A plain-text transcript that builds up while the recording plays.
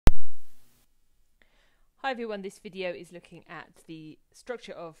Hi everyone, this video is looking at the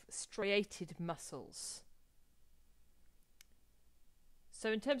structure of striated muscles.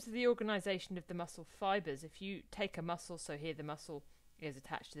 So in terms of the organisation of the muscle fibres, if you take a muscle, so here the muscle is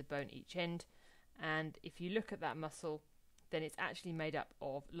attached to the bone each end, and if you look at that muscle, then it's actually made up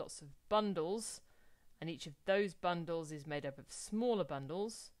of lots of bundles, and each of those bundles is made up of smaller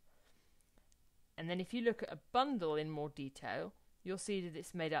bundles. And then if you look at a bundle in more detail, you'll see that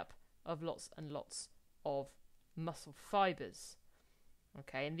it's made up of lots and lots of muscle fibres.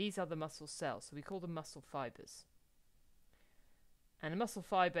 Okay, and these are the muscle cells, so we call them muscle fibres. And a muscle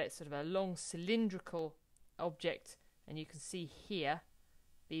fibre is sort of a long cylindrical object, and you can see here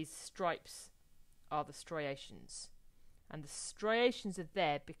these stripes are the striations, and the striations are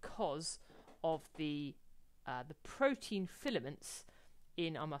there because of the protein filaments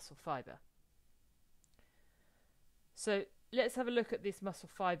in our muscle fibre. So let's have a look at this muscle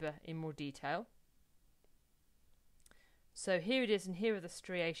fibre in more detail. So here it is, and here are the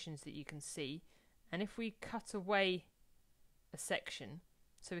striations that you can see. And if we cut away a section,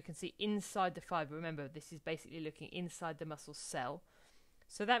 so we can see inside the fibre, remember this is basically looking inside the muscle cell.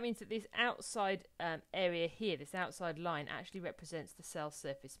 So that means that this outside area here, this outside line, actually represents the cell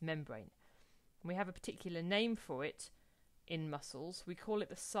surface membrane. And we have a particular name for it in muscles. We call it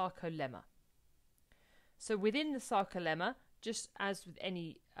the sarcolemma. So within the sarcolemma, just as with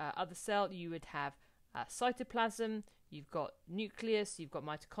any other cell, you would have cytoplasm, you've got nucleus, you've got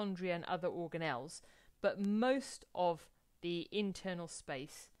mitochondria and other organelles, but most of the internal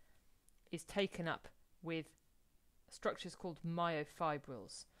space is taken up with structures called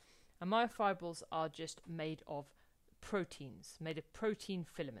myofibrils. And myofibrils are just made of proteins, made of protein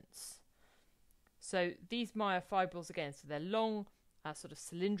filaments. So these myofibrils, again, so they're long, sort of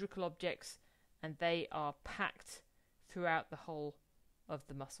cylindrical objects, and they are packed throughout the whole of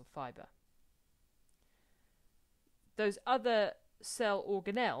the muscle fibre. Those other cell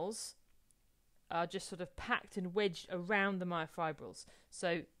organelles are just sort of packed and wedged around the myofibrils.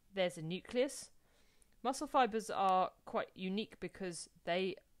 So there's a nucleus. Muscle fibres are quite unique because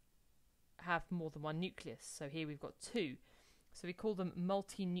they have more than one nucleus. So here we've got two. So we call them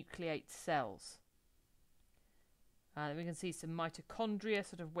multinucleate cells. We can see some mitochondria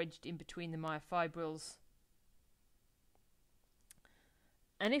sort of wedged in between the myofibrils.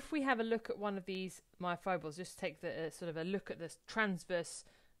 And if we have a look at one of these myofibrils, just take the sort of a look at the transverse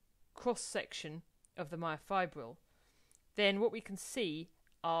cross-section of the myofibril, then what we can see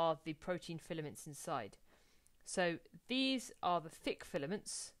are the protein filaments inside. So these are the thick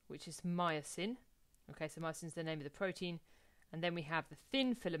filaments, which is myosin. Okay, so myosin is the name of the protein. And then we have the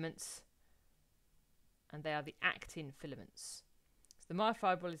thin filaments, and they are the actin filaments. So the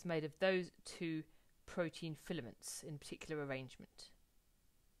myofibril is made of those two protein filaments in particular arrangement.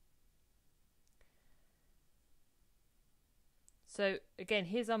 So again,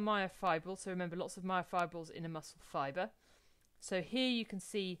 here's our myofibril. So remember, lots of myofibrils in a muscle fibre. So here you can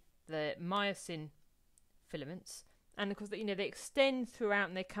see the myosin filaments, and of course, they extend throughout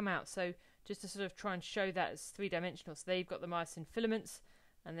and they come out. So just to sort of try and show that as three-dimensional. So there you've got the myosin filaments,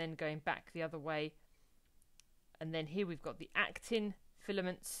 and then going back the other way. And then here we've got the actin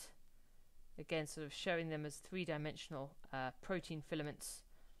filaments, again sort of showing them as three-dimensional protein filaments.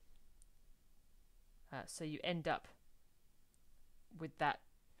 So you end up with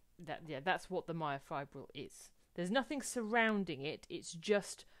that's what the myofibril is. There's nothing surrounding it, it's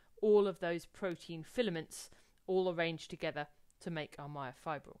just all of those protein filaments all arranged together to make our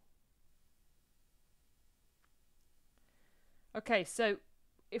myofibril. Okay, so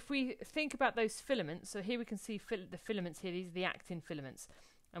if we think about those filaments, so here we can see the filaments here, these are the actin filaments,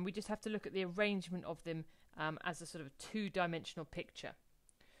 and we just have to look at the arrangement of them as a sort of a two-dimensional picture.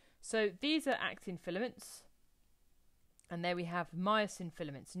 So these are actin filaments, and there we have myosin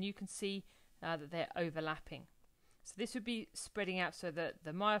filaments, and you can see that they're overlapping. So this would be spreading out so that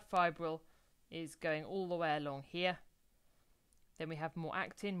the myofibril is going all the way along here. Then we have more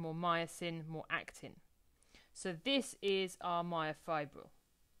actin, more myosin, more actin. So this is our myofibril.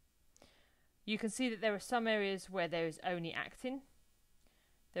 You can see that there are some areas where there is only actin,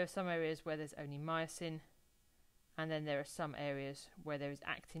 there are some areas where there's only myosin, and then there are some areas where there is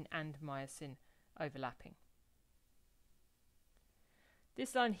actin and myosin overlapping.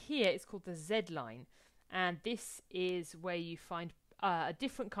 This line here is called the Z line, and this is where you find a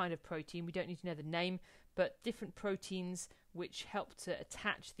different kind of protein. We don't need to know the name, but different proteins which help to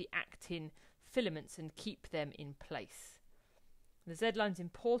attach the actin filaments and keep them in place. The Z line is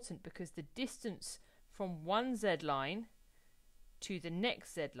important because the distance from one Z line to the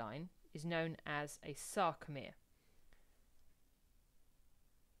next Z line is known as a sarcomere.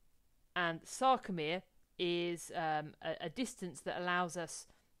 And sarcomere is a distance that allows us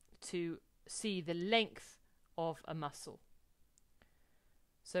to see the length of a muscle.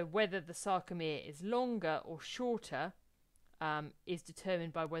 So whether the sarcomere is longer or shorter is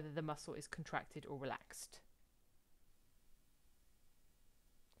determined by whether the muscle is contracted or relaxed.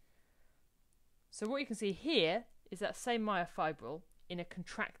 So what you can see here is that same myofibril in a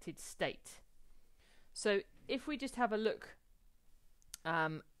contracted state. So if we just have a look,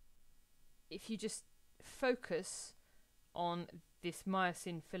 if you just focus on this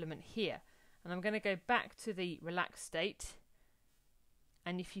myosin filament here, and I'm going to go back to the relaxed state,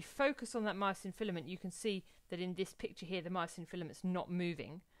 and if you focus on that myosin filament, you can see that in this picture here the myosin filament's not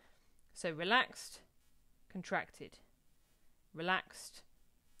moving. So relaxed, contracted, relaxed,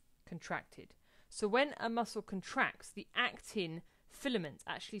 contracted. So when a muscle contracts, the actin filaments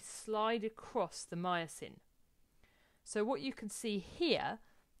actually slide across the myosin. So what you can see here,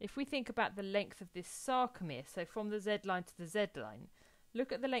 if we think about the length of this sarcomere, so from the Z line to the Z line,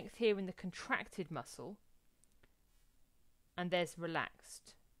 look at the length here in the contracted muscle, and there's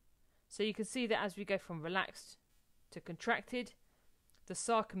relaxed. So you can see that as we go from relaxed to contracted, the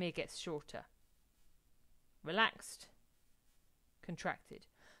sarcomere gets shorter. Relaxed, contracted.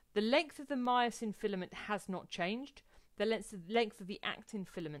 The length of the myosin filament has not changed. The length of the actin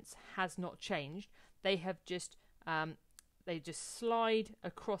filaments has not changed. They just slide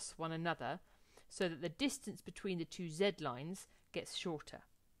across one another so that the distance between the two Z lines gets shorter.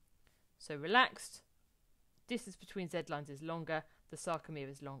 So relaxed, distance between Z lines is longer, the sarcomere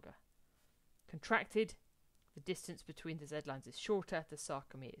is longer. Contracted, the distance between the Z lines is shorter, the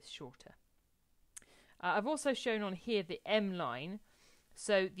sarcomere is shorter. I've also shown on here the M line.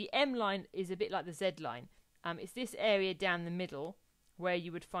 So the M line is a bit like the Z line. It's this area down the middle where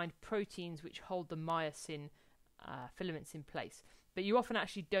you would find proteins which hold the myosin filaments in place. But you often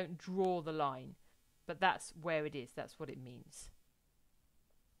actually don't draw the line. But that's where it is. That's what it means.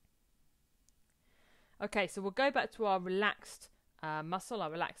 Okay, so we'll go back to our relaxed muscle, our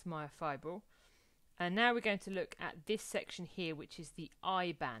relaxed myofibril. And now we're going to look at this section here, which is the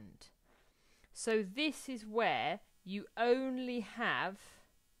I band. So this is where you only have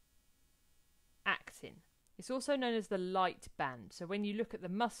actin. It's also known as the light band. So when you look at the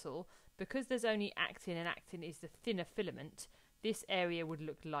muscle, because there's only actin and actin is the thinner filament, this area would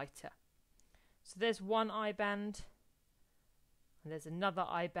look lighter. So there's one I band, and there's another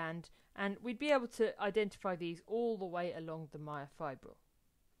I band, and we'd be able to identify these all the way along the myofibril.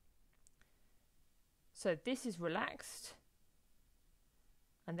 So this is relaxed,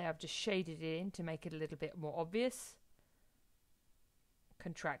 and there I've just shaded it in to make it a little bit more obvious.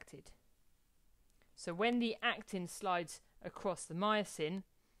 Contracted. So when the actin slides across the myosin,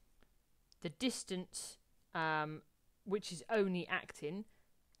 the distance, which is only actin,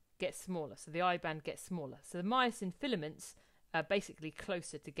 gets smaller. So the I band gets smaller. So the myosin filaments are basically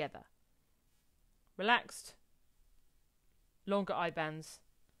closer together. Relaxed, longer I bands,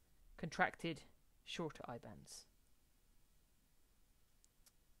 contracted, shorter I bands.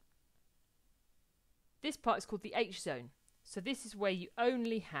 This part is called the H zone. So this is where you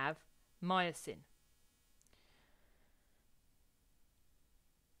only have myosin.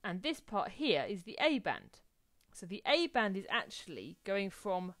 And this part here is the A band. So the A band is actually going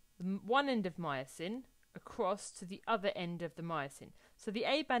from one end of myosin across to the other end of the myosin. So the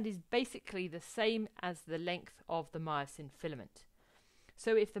A band is basically the same as the length of the myosin filament.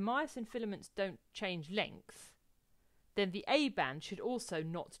 So if the myosin filaments don't change length, then the A band should also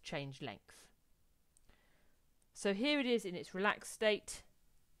not change length. So here it is in its relaxed state,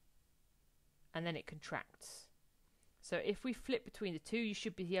 and then it contracts. So if we flip between the two, you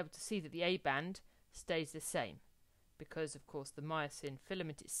should be able to see that the A band stays the same, because of course the myosin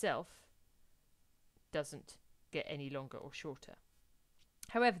filament itself doesn't get any longer or shorter.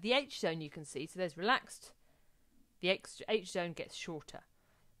 However, the H zone you can see, so there's relaxed, the H zone gets shorter,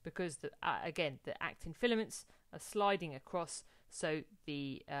 because again the actin filaments are sliding across, so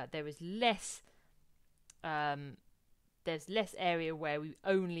there is less there's less area where we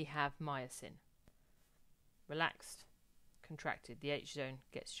only have myosin. Relaxed, contracted, the H zone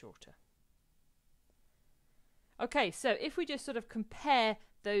gets shorter. Okay, so if we just sort of compare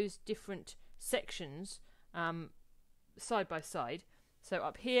those different sections side by side, so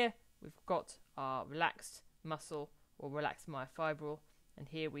up here we've got our relaxed muscle or relaxed myofibril, and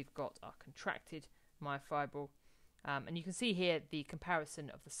here we've got our contracted myofibril, and you can see here the comparison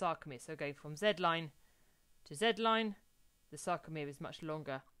of the sarcomere. So going from Z line to Z line, the sarcomere is much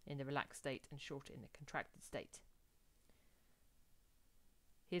longer in the relaxed state and shorter in the contracted state.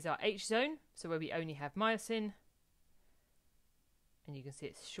 Here's our H zone, so where we only have myosin, and you can see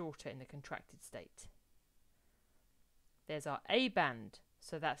it's shorter in the contracted state. there's our A band.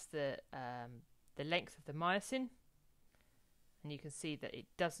 So that's the length of the myosin. And you can see that it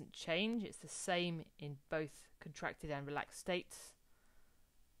doesn't change. It's the same in both contracted and relaxed states.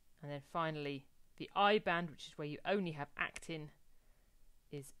 And then finally, the I band, which is where you only have actin,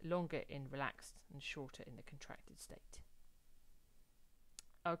 is longer in relaxed and shorter in the contracted state.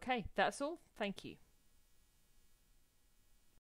 Okay, that's all. Thank you.